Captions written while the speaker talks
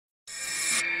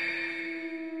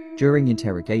During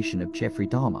interrogation of Jeffrey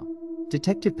Dahmer,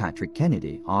 Detective Patrick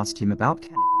Kennedy asked him about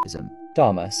cannibalism.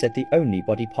 Dahmer said the only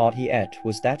body part he ate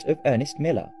was that of Ernest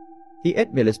Miller. He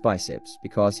ate Miller's biceps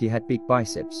because he had big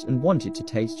biceps and wanted to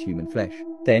taste human flesh.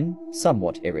 Then,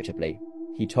 somewhat irritably,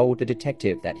 he told the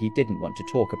detective that he didn't want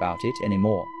to talk about it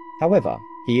anymore. However,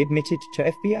 he admitted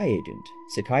to FBI agent,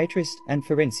 psychiatrist and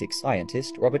forensic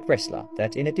scientist Robert Ressler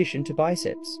that in addition to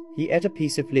biceps, he ate a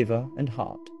piece of liver and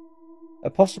heart. A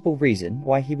possible reason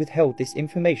why he withheld this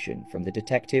information from the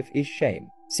detective is shame,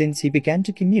 since he began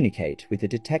to communicate with the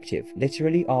detective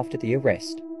literally after the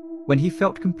arrest, when he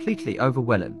felt completely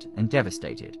overwhelmed and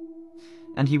devastated,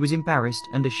 and he was embarrassed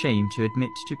and ashamed to admit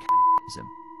to cannibalism.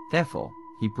 Therefore,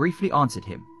 he briefly answered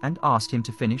him and asked him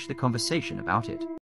to finish the conversation about it.